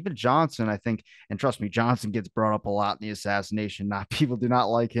has. And even Johnson, I think, and trust me, Johnson gets brought up a lot in the assassination. Not people do not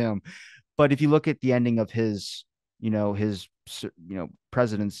like him. But if you look at the ending of his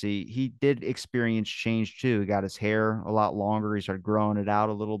presidency, he did experience change too. He got his hair a lot longer. He started growing it out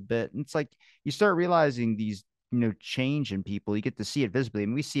a little bit. And it's like you start realizing these, change in people. You get to see it visibly. I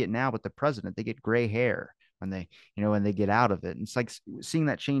mean, we see it now with the president. They get gray hair when they get out of it. And it's like seeing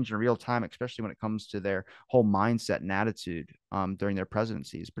that change in real time, especially when it comes to their whole mindset and attitude during their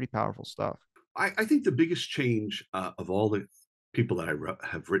presidency, is pretty powerful stuff. I think the biggest change of all the people that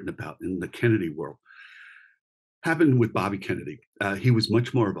have written about in the Kennedy world happened with Bobby Kennedy. He was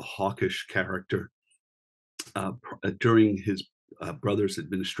much more of a hawkish character during his brother's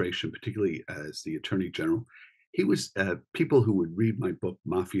administration, particularly as the attorney general. He was people who would read my book,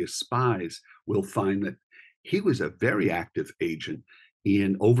 Mafia Spies, will find that he was a very active agent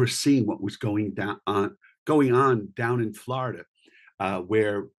in overseeing what was going on down in Florida,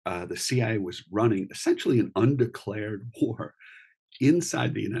 where the CIA was running essentially an undeclared war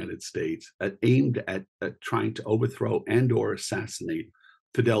inside the United States aimed at trying to overthrow and or assassinate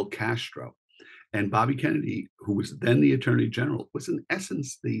Fidel Castro. And Bobby Kennedy, who was then the attorney general, was in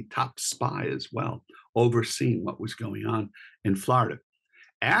essence the top spy as well, overseeing what was going on in Florida.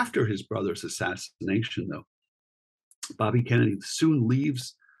 After his brother's assassination, though, Bobby Kennedy soon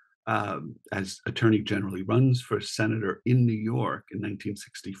leaves as attorney general. He runs for senator in New York in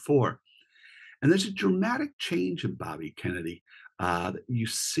 1964. And there's a dramatic change in Bobby Kennedy that you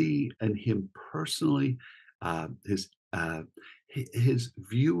see in him personally, uh, his uh, his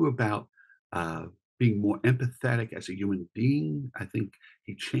view about being more empathetic as a human being. I think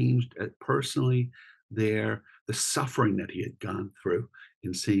he changed personally there. The suffering that he had gone through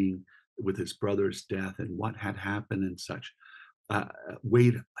in seeing with his brother's death and what had happened and such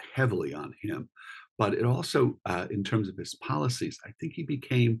weighed heavily on him. But it also, in terms of his policies, I think he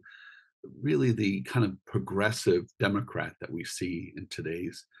became really the kind of progressive Democrat that we see in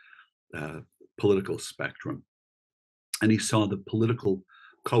today's uh, political spectrum. And he saw the political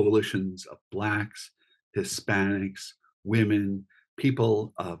coalitions of Blacks, Hispanics, women,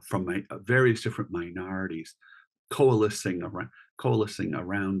 people from various different minorities coalescing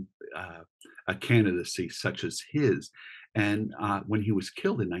around a candidacy such as his. And when he was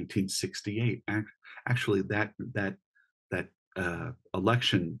killed in 1968, actually that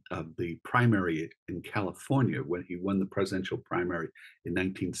election of the primary in California, when he won the presidential primary in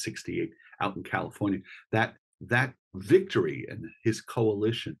 1968 out in California, that victory and his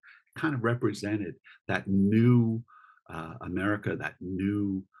coalition kind of represented that new America, that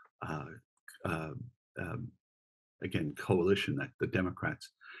new uh, uh, um, again coalition that the Democrats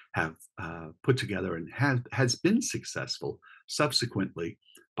have put together and has been successful subsequently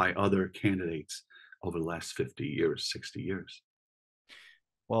by other candidates over the last 50 years, 60 years.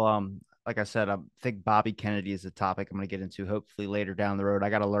 Well, like I said, I think Bobby Kennedy is a topic I'm going to get into hopefully later down the road. I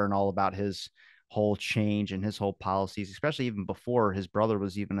got to learn all about his whole change and his whole policies, especially even before his brother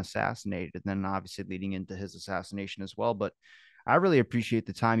was even assassinated, and then obviously leading into his assassination as well. But I really appreciate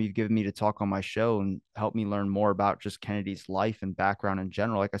the time you've given me to talk on my show and help me learn more about just Kennedy's life and background in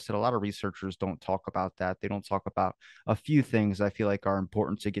general. Like I said, a lot of researchers don't talk about that. They don't talk about a few things I feel like are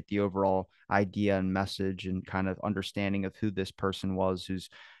important to get the overall idea and message and kind of understanding of who this person was, who's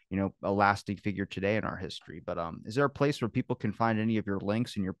a lasting figure today in our history. But is there a place where people can find any of your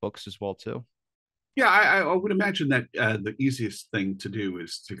links and your books as well too? Yeah, I would imagine that the easiest thing to do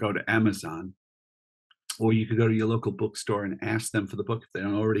is to go to Amazon, or you could go to your local bookstore and ask them for the book if they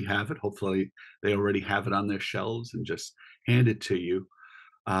don't already have it. Hopefully, they already have it on their shelves and just hand it to you.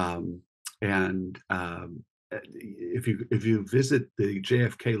 Um, and if you visit the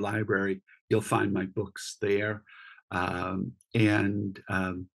JFK Library, you'll find my books there. And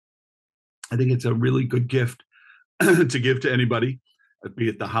I think it's a really good gift to give to anybody, be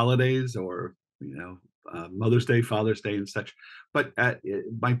it the holidays or Mother's Day, Father's Day, and such. But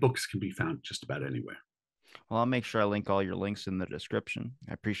my books can be found just about anywhere. Well, I'll make sure I link all your links in the description.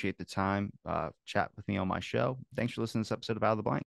 I appreciate the time. Chat with me on my show. Thanks for listening to this episode of Out of the Blank.